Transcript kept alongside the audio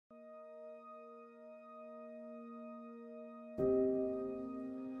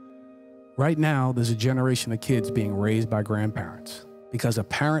Right now, there's a generation of kids being raised by grandparents because a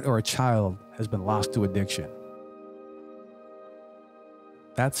parent or a child has been lost to addiction.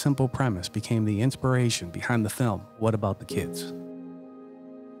 That simple premise became the inspiration behind the film, What About the Kids?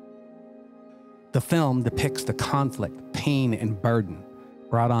 The film depicts the conflict, pain, and burden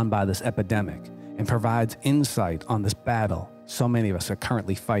brought on by this epidemic and provides insight on this battle so many of us are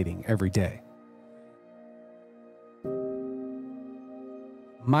currently fighting every day.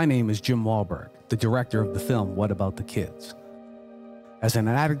 My name is Jim Wahlberg, the director of the film, What About the Kids? As an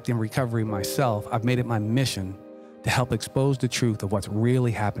addict in recovery myself, I've made it my mission to help expose the truth of what's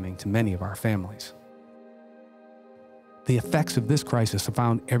really happening to many of our families. The effects of this crisis are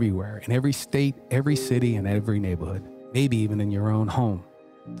found everywhere, in every state, every city, and every neighborhood, maybe even in your own home.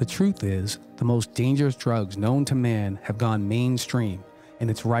 The truth is, the most dangerous drugs known to man have gone mainstream, and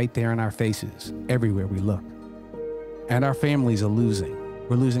it's right there in our faces, everywhere we look. And our families are losing.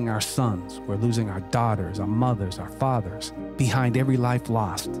 We're losing our sons, we're losing our daughters, our mothers, our fathers. Behind every life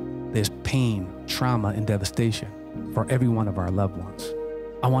lost, there's pain, trauma, and devastation for every one of our loved ones.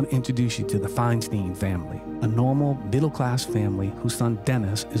 I want to introduce you to the Feinstein family, a normal, middle-class family whose son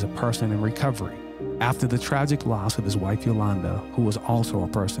Dennis is a person in recovery. After the tragic loss of his wife Yolanda, who was also a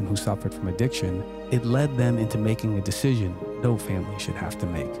person who suffered from addiction, it led them into making a decision no family should have to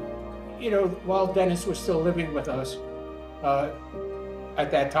make. You know, while Dennis was still living with us, at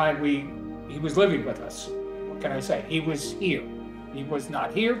that time, he was living with us. What can I say? He was here. He was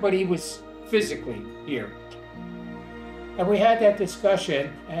not here, but he was physically here. And we had that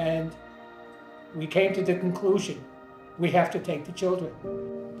discussion, and we came to the conclusion, we have to take the children.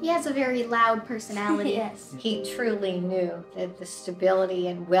 He has a very loud personality. Yes. He truly knew that the stability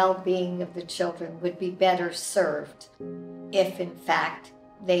and well-being of the children would be better served if, in fact,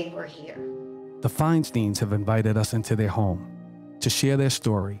 they were here. The Feinsteins have invited us into their home to share their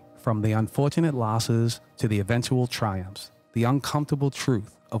story, from the unfortunate losses to the eventual triumphs, the uncomfortable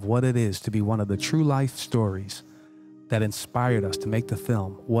truth of what it is to be one of the true life stories that inspired us to make the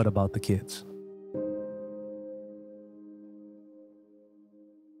film, What About the Kids?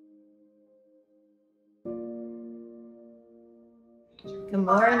 Good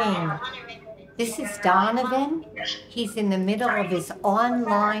morning. This is Donovan. He's in the middle of his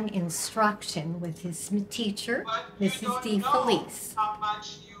online instruction with his teacher, Mrs. DeFelice.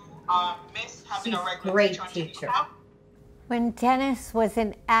 She's a great teacher. When Dennis was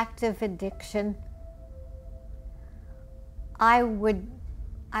in active addiction, I would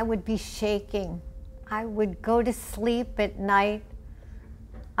be shaking. I would go to sleep at night.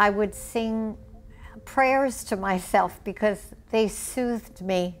 I would sing prayers to myself because they soothed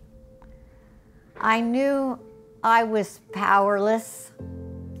me. I knew I was powerless,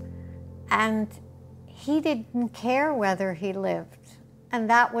 and he didn't care whether he lived. And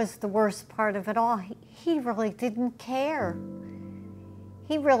that was the worst part of it all. He really didn't care.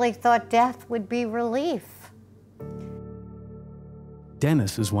 He really thought death would be relief.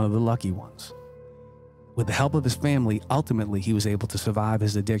 Dennis is one of the lucky ones. With the help of his family, ultimately he was able to survive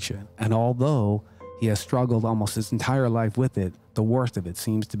his addiction. And although he has struggled almost his entire life with it, the worst of it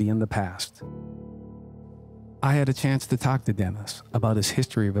seems to be in the past. I had a chance to talk to Dennis about his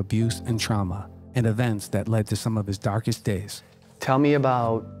history of abuse and trauma and events that led to some of his darkest days. Tell me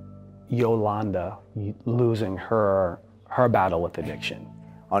about Yolanda losing her battle with addiction.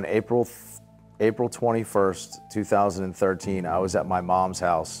 On April 21st, 2013, I was at my mom's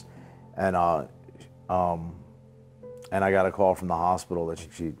house, and I got a call from the hospital that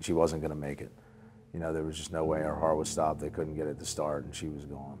she wasn't going to make it. You know, there was just no way her heart would stop. They couldn't get it to start, and she was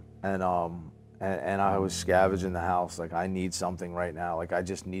gone. And I was scavenging the house, like, I need something right now. Like, I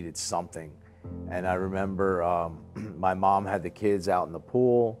just needed something. And I remember my mom had the kids out in the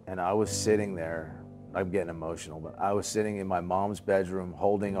pool, and I was sitting there. I'm getting emotional, but I was sitting in my mom's bedroom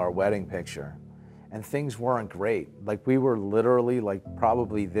holding our wedding picture, and things weren't great. Like, we were literally, like,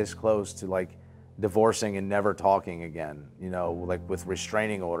 probably this close to, like, divorcing and never talking again, you know, like with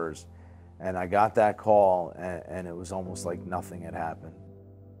restraining orders. And I got that call, and it was almost like nothing had happened.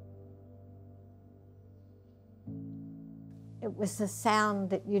 It was a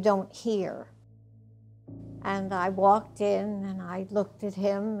sound that you don't hear. And I walked in, and I looked at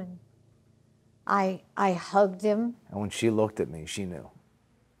him, and I hugged him. And when she looked at me, she knew.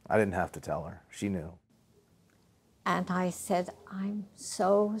 I didn't have to tell her. She knew. And I said, I'm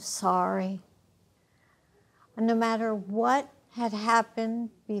so sorry. And no matter what had happened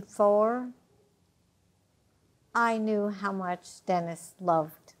before, I knew how much Dennis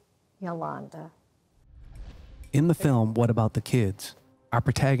loved Yolanda. In the film, What About the Kids? Our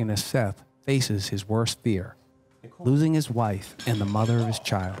protagonist, Seth, faces his worst fear, losing his wife and the mother of his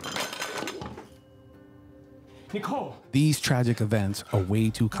child. Nicole! These tragic events are way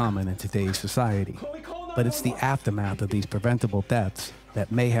too common in today's society, but it's the aftermath of these preventable deaths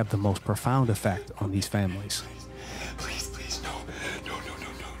that may have the most profound effect on these families. Please, no.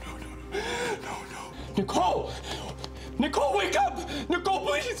 Nicole! Nicole, wake up! Nicole,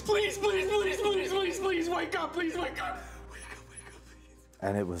 please, wake up, please, wake up!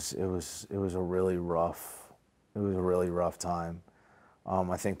 And it was a really rough time.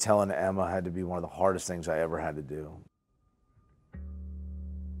 I think telling Emma had to be one of the hardest things I ever had to do.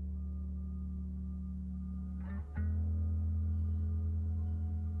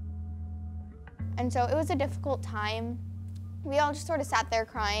 And so it was a difficult time. We all just sort of sat there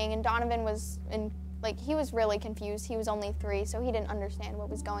crying, and Donovan was he was really confused. He was only 3, so he didn't understand what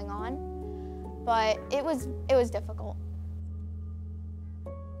was going on. But it was difficult.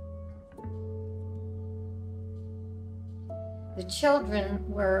 The children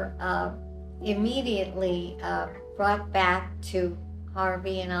were immediately brought back to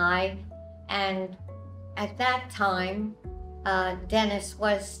Harvey and I, and at that time, Dennis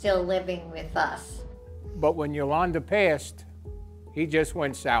was still living with us. But when Yolanda passed, he just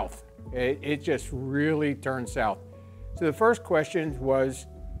went south. It just really turned south. So the first question was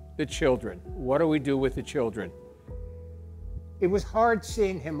the children. What do we do with the children? It was hard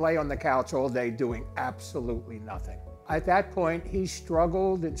seeing him lay on the couch all day doing absolutely nothing. At that point, he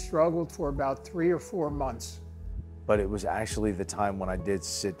struggled and struggled for about 3 or 4 months. But it was actually the time when I did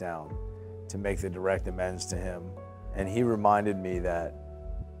sit down to make the direct amends to him. And he reminded me that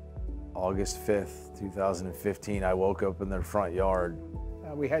August 5th, 2015, I woke up in their front yard.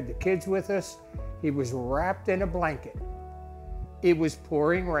 We had the kids with us. He was wrapped in a blanket. It was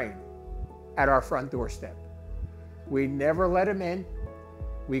pouring rain at our front doorstep. We never let him in.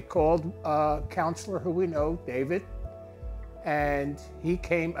 We called a counselor who we know, David, and he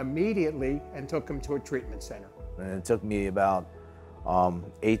came immediately and took him to a treatment center. And it took me about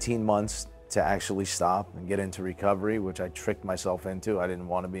 18 months to actually stop and get into recovery, which I tricked myself into. I didn't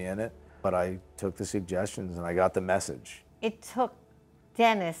want to be in it, but I took the suggestions and I got the message. It took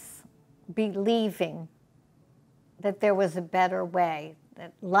Dennis believing that there was a better way,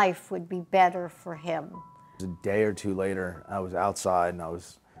 that life would be better for him. A day or two later, I was outside and I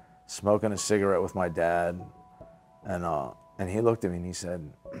was smoking a cigarette with my dad, and he looked at me and he said,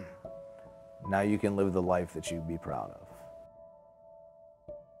 "Now you can live the life that you'd be proud of."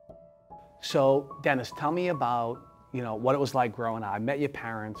 So, Dennis, tell me about, what it was like growing up. I met your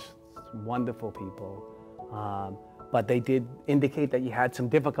parents, wonderful people, but they did indicate that you had some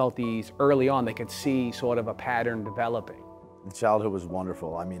difficulties early on. They could see sort of a pattern developing. The childhood was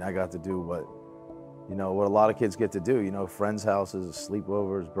wonderful. I mean, I got to do what a lot of kids get to do, friends' houses,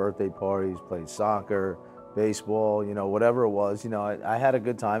 sleepovers, birthday parties, played soccer, baseball, whatever it was. I had a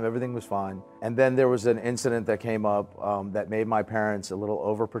good time, everything was fine. And then there was an incident that came up that made my parents a little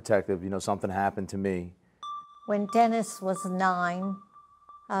overprotective. Something happened to me. When Dennis was 9,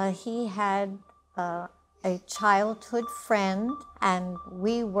 he had a childhood friend, and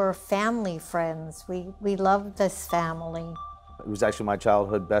we were family friends. We loved this family. It was actually my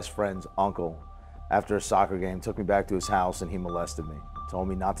childhood best friend's uncle. After a soccer game, took me back to his house and he molested me. Told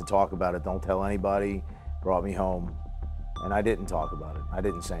me not to talk about it, don't tell anybody, brought me home. And I didn't talk about it. I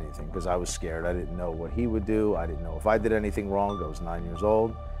didn't say anything because I was scared. I didn't know what he would do. I didn't know if I did anything wrong. I was 9 years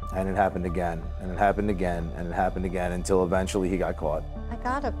old. And it happened again, and it happened again, and it happened again until eventually he got caught. I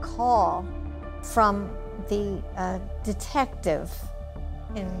got a call from the detective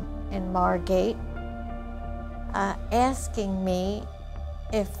in Margate asking me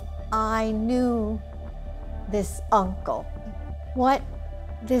if I knew this uncle. What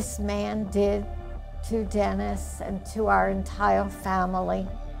this man did to Dennis and to our entire family,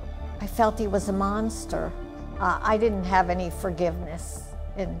 I felt he was a monster. I didn't have any forgiveness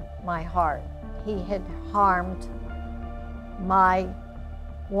in my heart. He had harmed my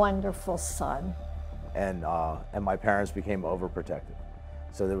wonderful son. And my parents became overprotective.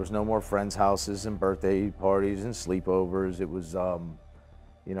 So there was no more friends' houses and birthday parties and sleepovers. It was,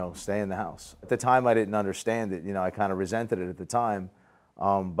 stay in the house. At the time, I didn't understand it. I kind of resented it at the time.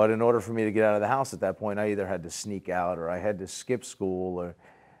 But in order for me to get out of the house at that point, I either had to sneak out or I had to skip school, or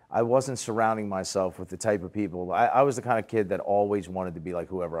I wasn't surrounding myself with the type of people. I was the kind of kid that always wanted to be like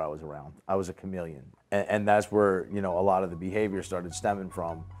whoever I was around. I was a chameleon. And that's where, a lot of the behavior started stemming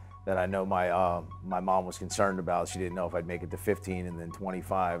from, that I know my mom was concerned about. She didn't know if I'd make it to 15 and then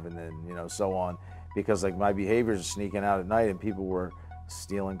 25 and then, so on. Because like my behaviors are sneaking out at night and people were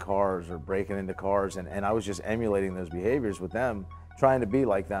stealing cars or breaking into cars. And I was just emulating those behaviors with them, trying to be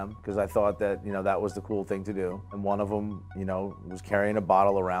like them, because I thought that, that was the cool thing to do. And one of them, was carrying a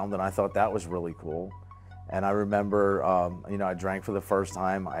bottle around, and I thought that was really cool. And I remember, you know, I drank for the first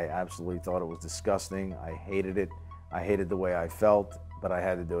time. I absolutely thought it was disgusting. I hated it. I hated the way I felt, but I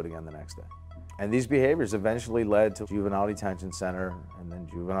had to do it again the next day. And these behaviors eventually led to juvenile detention center, and then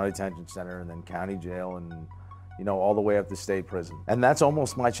juvenile detention center, and then county jail, and, you know, all the way up to state prison. And that's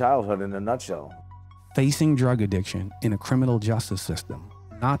almost my childhood in a nutshell. Facing drug addiction in a criminal justice system,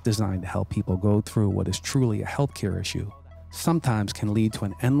 not designed to help people go through what is truly a healthcare issue, sometimes can lead to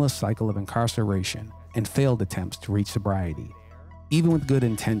an endless cycle of incarceration and failed attempts to reach sobriety. Even with good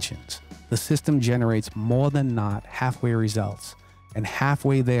intentions, the system generates more than not halfway results, and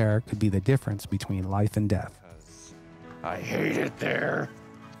halfway there could be the difference between life and death. I hate it there.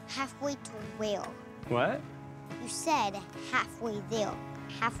 Halfway to where? What? You said halfway there.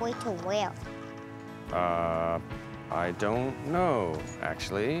 Halfway to where? I don't know,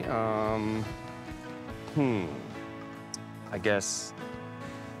 actually. I guess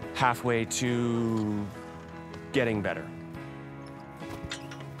halfway to getting better.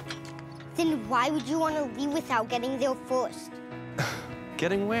 Then why would you want to leave without getting there first?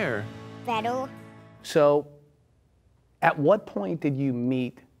 Getting where? Better. So, at what point did you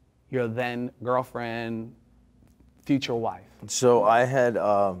meet your then girlfriend, future wife? So I had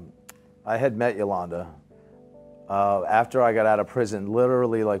met Yolanda after I got out of prison,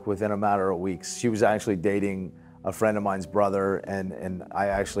 literally like within a matter of weeks. She was actually dating a friend of mine's brother, and I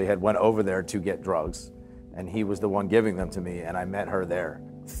actually had went over there to get drugs, and he was the one giving them to me, and I met her there.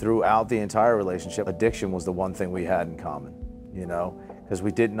 Throughout the entire relationship, addiction was the one thing we had in common, you know, because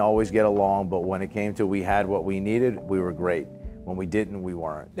we didn't always get along, but when it came to we had what we needed, we were great. When we didn't, we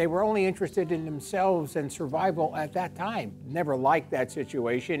weren't. They were only interested in themselves and survival at that time. Never liked that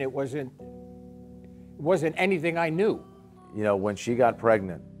situation. It wasn't anything I knew. You know, when she got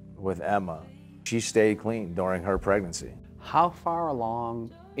pregnant with Emma, she stayed clean during her pregnancy. How far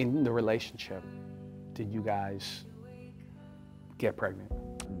along in the relationship did you guys get pregnant?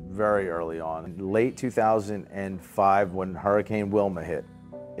 Very early on. Late 2005, when Hurricane Wilma hit,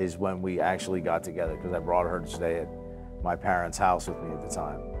 is when we actually got together, because I brought her to stay at my parents' house with me at the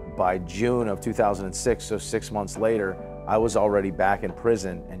time. By June of 2006, so 6 months later, I was already back in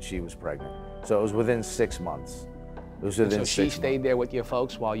prison and she was pregnant. So it was within 6 months. It was within so 6 she months. stayed there with your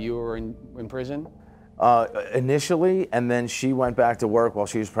folks while you were in prison? Initially, and then she went back to work while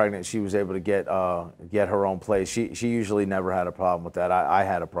she was pregnant. She was able to get her own place. She usually never had a problem with that. I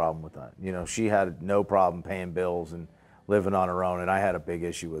had a problem with that. You know, she had no problem paying bills and living on her own, and I had a big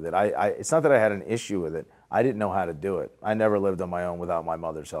issue with it. It's not that I had an issue with it. I didn't know how to do it. I never lived on my own without my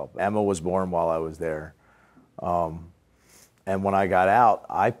mother's help. Emma was born while I was there. And when I got out,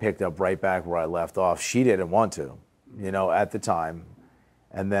 I picked up right back where I left off. She didn't want to, you know, at the time.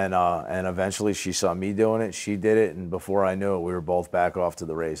 And then, and eventually she saw me doing it, she did it, and before I knew it, we were both back off to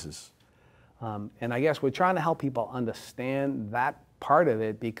the races. And I guess we're trying to help people understand that part of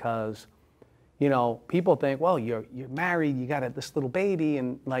it because, you know, people think, well, you're married, you got this little baby,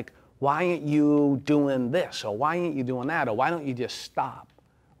 and like, why aren't you doing this, or why aren't you doing that, or why don't you just stop,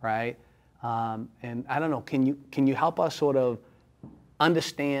 right? And I don't know, can you help us sort of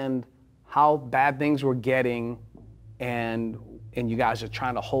understand how bad things were getting, and you guys are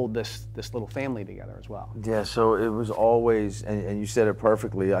trying to hold this little family together as well? Yeah, so it was always, and you said it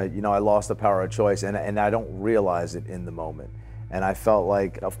perfectly, I lost the power of choice, and I don't realize it in the moment. And I felt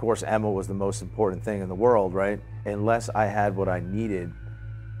like, of course, Emma was the most important thing in the world, right? Unless I had what I needed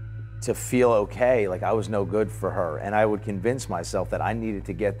to feel okay, like I was no good for her. And I would convince myself that I needed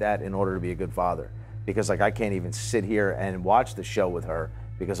to get that in order to be a good father. Because like I can't even sit here and watch the show with her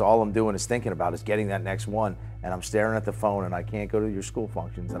because all I'm doing is thinking about is getting that next one, and I'm staring at the phone, and I can't go to your school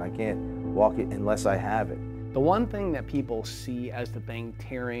functions, and I can't walk it unless I have it. The one thing that people see as the thing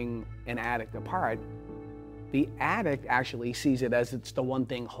tearing an addict apart, the addict actually sees it as it's the one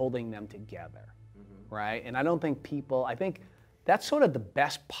thing holding them together, right? And I don't think I think that's sort of the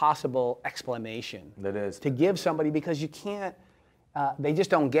best possible explanation That is. to give somebody, because you can't, they just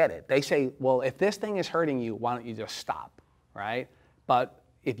don't get it. They say, well, if this thing is hurting you, why don't you just stop, right? But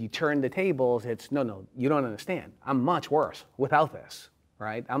if you turn the tables, it's, no, you don't understand. I'm much worse without this,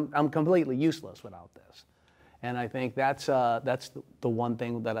 right? I'm completely useless without this. And I think that's the one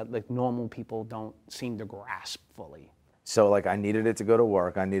thing that like normal people don't seem to grasp fully. So like I needed it to go to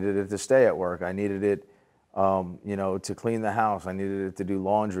work, I needed it to stay at work, I needed it to clean the house, I needed it to do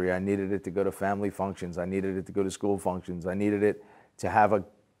laundry, I needed it to go to family functions, I needed it to go to school functions, I needed it to have a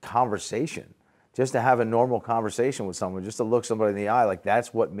conversation. Just to have a normal conversation with someone, just to look somebody in the eye, like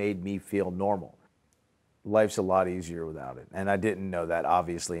that's what made me feel normal. Life's a lot easier without it. And I didn't know that,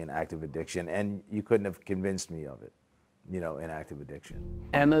 obviously, in active addiction, and you couldn't have convinced me of it. in active addiction.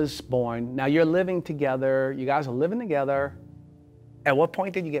 Emma's born. Now you're living together. You guys are living together. At what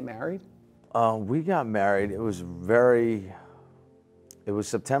point did you get married? We got married. It was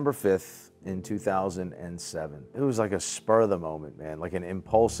September 5th in 2007. It was like a spur of the moment, man, like an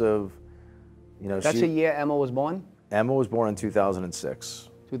impulsive, That's the year Emma was born? Emma was born in 2006.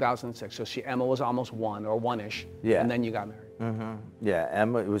 2006. So Emma was almost one or one-ish. Yeah. And then you got married. Mm-hmm. Yeah,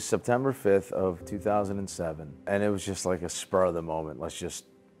 Emma, it was September 5th of 2007. And it was just like a spur of the moment. Let's just,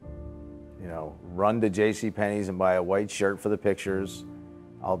 run to JCPenney's and buy a white shirt for the pictures.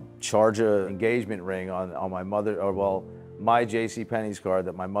 I'll charge an engagement ring on my mother, my JCPenney's card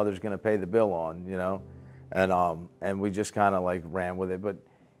that my mother's gonna pay the bill on, and we just kind of like ran with it. But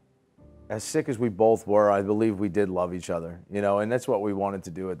as sick as we both were, I believe we did love each other, and that's what we wanted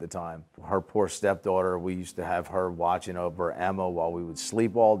to do at the time. Her poor stepdaughter, we used to have her watching over Emma while we would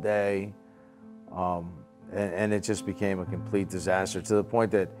sleep all day. And it just became a complete disaster to the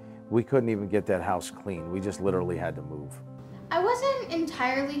point that we couldn't even get that house clean. We just literally had to move. I wasn't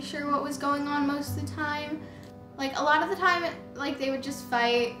entirely sure what was going on most of the time. Like a lot of the time, like they would just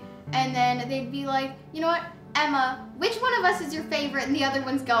fight and then they'd be like, you know what, Emma, which one of us is your favorite? And the other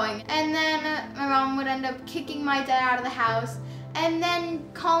one's going. And then my mom would end up kicking my dad out of the house and then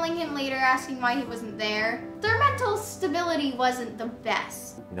calling him later asking why he wasn't there. Their mental stability wasn't the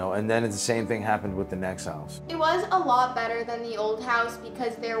best. And then the same thing happened with the next house. It was a lot better than the old house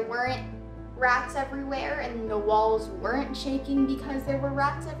because there weren't rats everywhere and the walls weren't shaking because there were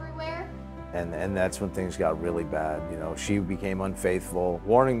rats everywhere. And that's when things got really bad. She became unfaithful,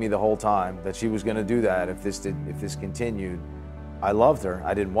 warning me the whole time that she was gonna do that if this continued. I loved her,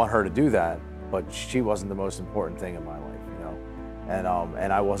 I didn't want her to do that, but she wasn't the most important thing in my life,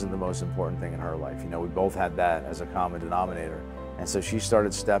 and I wasn't the most important thing in her life. We both had that as a common denominator. And so she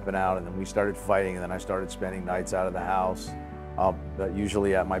started stepping out, and then we started fighting, and then I started spending nights out of the house, but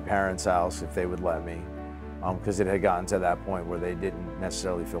usually at my parents' house if they would let me, because it had gotten to that point where they didn't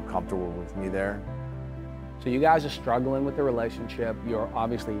necessarily feel comfortable with me there. So you guys are struggling with the relationship. You're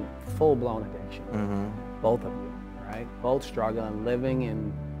obviously full-blown addiction, both of you, right? Both struggling, living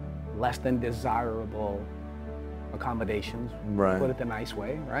in less than desirable accommodations, right? Put it the nice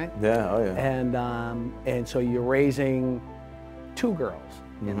way, right? Yeah, oh yeah. And so you're raising two girls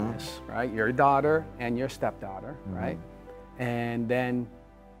in this, right? Your daughter and your stepdaughter, right? And then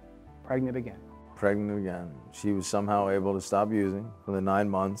pregnant again. Pregnant again. She was somehow able to stop using for the 9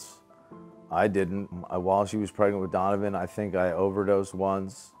 months. I didn't. While she was pregnant with Donovan, I think I overdosed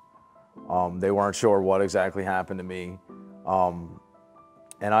once. They weren't sure what exactly happened to me.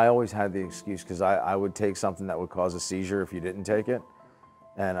 And I always had the excuse because I would take something that would cause a seizure if you didn't take it.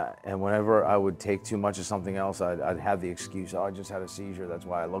 And whenever I would take too much of something else, I'd have the excuse, oh, I just had a seizure, that's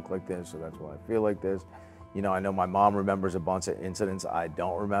why I look like this, or that's why I feel like this. I know my mom remembers a bunch of incidents I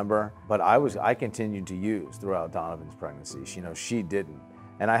don't remember, but I continued to use throughout Donovan's pregnancy. She didn't.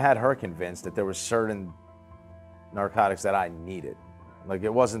 And I had her convinced that there were certain narcotics that I needed. Like,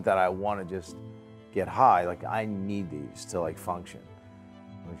 it wasn't that I want to just get high, like I need these to like function.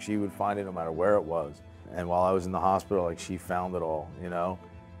 Like, she would find it no matter where it was. And while I was in the hospital, like, she found it all, and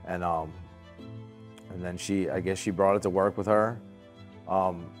then I guess she brought it to work with her,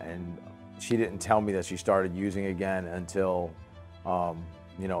 and she didn't tell me that she started using again until,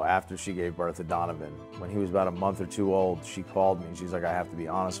 after she gave birth to Donovan. When he was about a month or two old, she called me and she's like, I have to be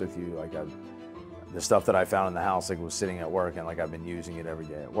honest with you, like, the stuff that I found in the house, like, was sitting at work, and like I've been using it every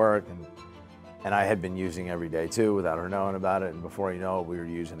day at work, and I had been using every day too without her knowing about it, and before you know it, we were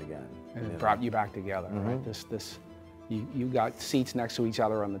using again. And it brought you back together, right? You got seats next to each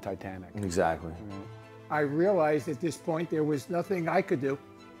other on the Titanic. Exactly. I realized at this point there was nothing I could do.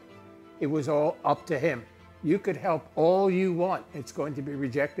 It was all up to him. You could help all you want. It's going to be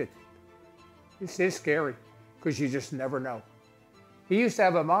rejected. This is scary because you just never know. He used to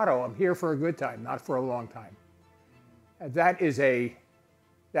have a motto, I'm here for a good time, not for a long time. And that is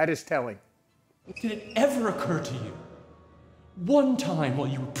telling. Did it ever occur to you, one time while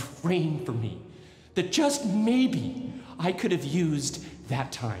you were praying for me, that just maybe I could have used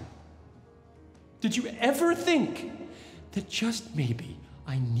that time? Did you ever think that just maybe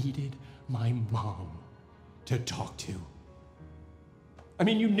I needed my mom to talk to? I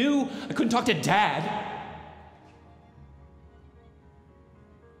mean, you knew I couldn't talk to Dad.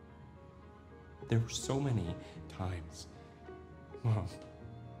 There were so many times, Mom,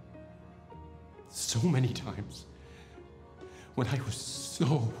 so many times when I was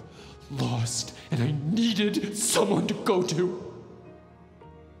so lost and I needed someone to go to.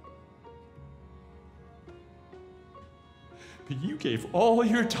 But you gave all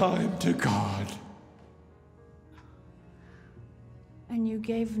your time to God. and you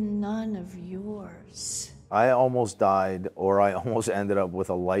gave none of yours. I almost died, or I almost ended up with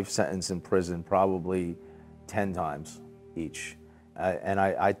a life sentence in prison, probably 10 times each. And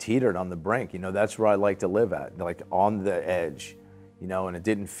I teetered on the brink. You know, that's where I like to live at, like on the edge, you know, and it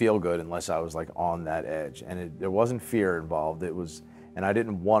didn't feel good unless I was like on that edge. And there wasn't fear involved. It was, and I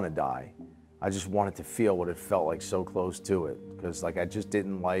didn't want to die. I just wanted to feel what it felt like, so close to it. Because like I just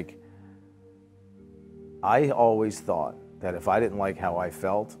didn't like, I always thought that if I didn't like how I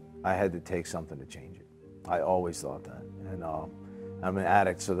felt, I had to take something to change it. I always thought that. And I'm an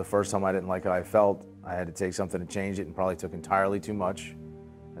addict, so the first time I didn't like how I felt, I had to take something to change it, and probably took entirely too much.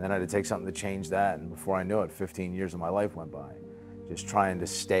 And then I had to take something to change that, and before I knew it, 15 years of my life went by. Just trying to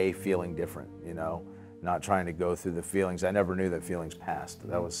stay feeling different, you know? Not trying to go through the feelings. I never knew that feelings passed.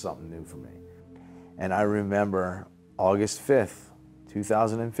 That was something new for me. And I remember August 5th,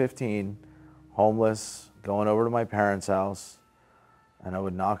 2015, homeless, going over to my parents' house, and I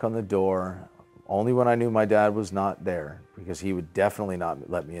would knock on the door, only when I knew my dad was not there, because he would definitely not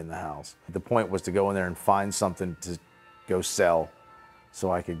let me in the house. The point was to go in there and find something to go sell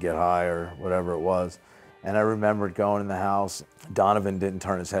so I could get high or whatever it was. And I remembered going in the house. Donovan didn't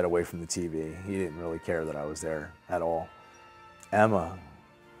turn his head away from the TV. He didn't really care that I was there at all. Emma,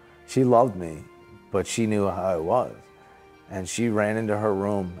 she loved me, but she knew how I was. And she ran into her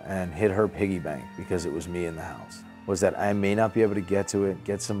room and hid her piggy bank because it was me in the house. Was that I may not be able to get to it,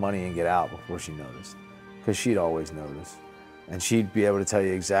 get some money and get out before she noticed. Because she'd always notice. And she'd be able to tell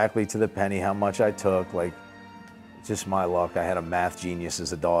you exactly to the penny how much I took. Like, just my luck. I had a math genius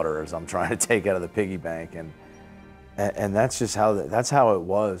as a daughter as I'm trying to take out of the piggy bank. And that's just how, that's how it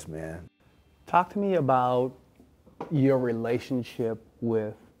was, man. Talk to me about your relationship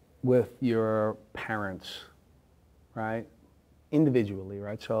with your parents, right? Individually,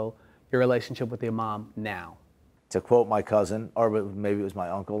 right? So your relationship with your mom now. To quote my cousin, or maybe it was my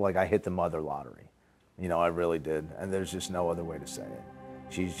uncle, like I hit the mother lottery. You know, I really did. And there's just no other way to say it.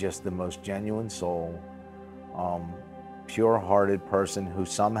 She's just the most genuine soul, pure-hearted person who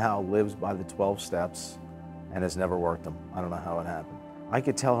somehow lives by the 12 steps and has never worked them. I don't know how it happened. I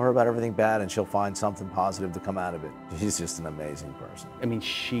could tell her about everything bad and she'll find something positive to come out of it. She's just an amazing person. I mean,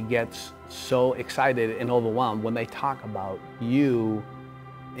 she gets so excited and overwhelmed when they talk about you,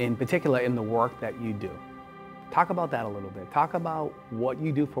 in particular in the work that you do. Talk about that a little bit. Talk about what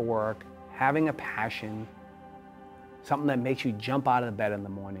you do for work, having a passion, something that makes you jump out of bed in the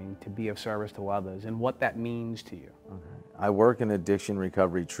morning to be of service to others, and what that means to you. Okay. I work in addiction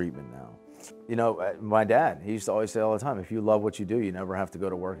recovery treatment now. You know, my dad, he used to always say all the time, if you love what you do, you never have to go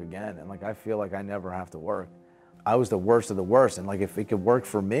to work again. And like, I feel like I never have to work. I was the worst of the worst. And like, if it could work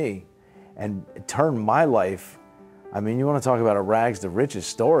for me and turn my life, I mean, you want to talk about a rags to riches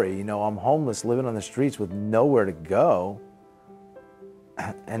story. You know, I'm homeless, living on the streets with nowhere to go.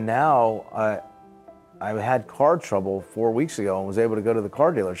 And now I had car trouble 4 weeks ago and was able to go to the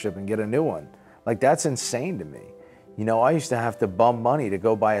car dealership and get a new one. Like, that's insane to me. You know, I used to have to bum money to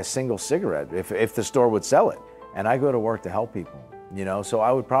go buy a single cigarette if the store would sell it. And I go to work to help people, you know, so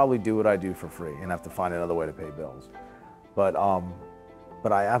I would probably do what I do for free and have to find another way to pay bills. But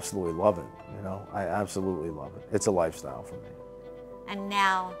I absolutely love it, you know, I absolutely love it. It's a lifestyle for me. And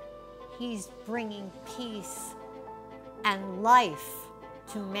now he's bringing peace and life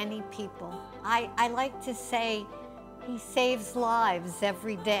to many people. I like to say he saves lives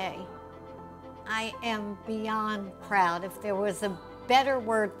every day. I am beyond proud. If there was a better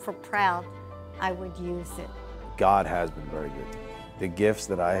word for proud, I would use it. God has been very good to me. The gifts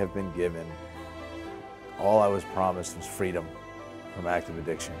that I have been given, all I was promised was freedom from active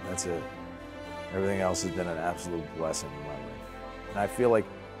addiction. That's it. Everything else has been an absolute blessing in my life. And I feel like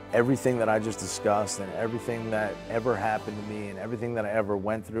everything that I just discussed and everything that ever happened to me and everything that I ever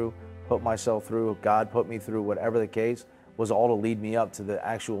went through, put myself through, God put me through, whatever the case, was all to lead me up to the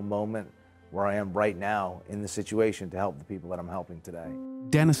actual moment where I am right now in the situation to help the people that I'm helping today.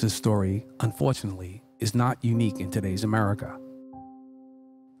 Dennis's story, unfortunately, is not unique in today's America.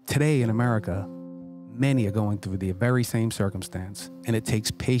 Today in America, many are going through the very same circumstance, and it takes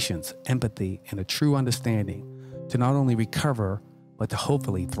patience, empathy, and a true understanding to not only recover, but to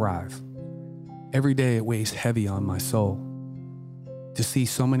hopefully thrive. Every day it weighs heavy on my soul to see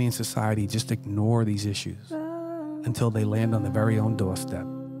so many in society just ignore these issues until they land on their very own doorstep.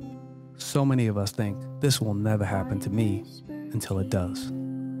 So many of us think this will never happen to me until it does.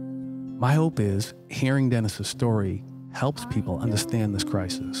 My hope is hearing Dennis's story helps people understand this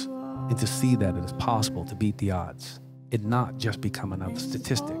crisis and to see that it is possible to beat the odds and not just become another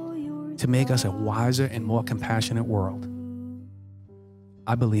statistic, to make us a wiser and more compassionate world.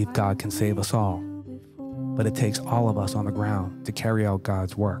 I believe God can save us all, but it takes all of us on the ground to carry out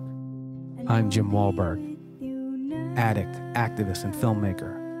God's work. I'm Jim Wahlberg, addict, activist, and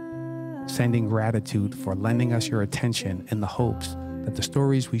filmmaker, sending gratitude for lending us your attention in the hopes that the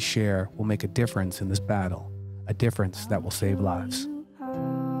stories we share will make a difference in this battle, a difference that will save lives.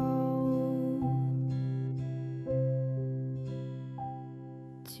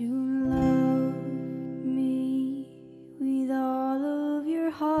 To love me with all of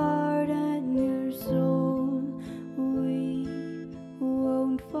your heart and your soul, we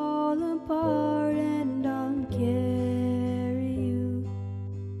won't fall apart, and I'll carry you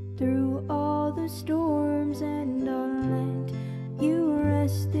through all the storms, and I'll let you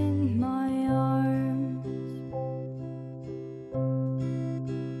rest in my arms.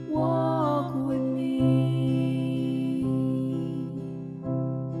 Walk with me,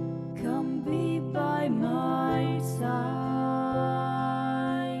 come be by my side.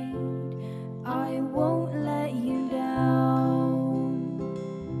 I won't let you down,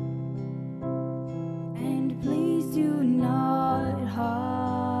 and please do not hide.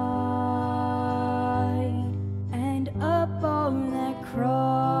 And up on that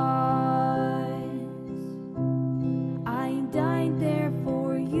cross, I died there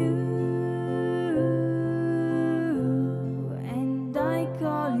for you, and I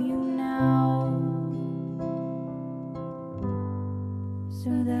call you now, so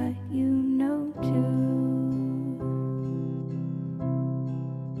that you know too.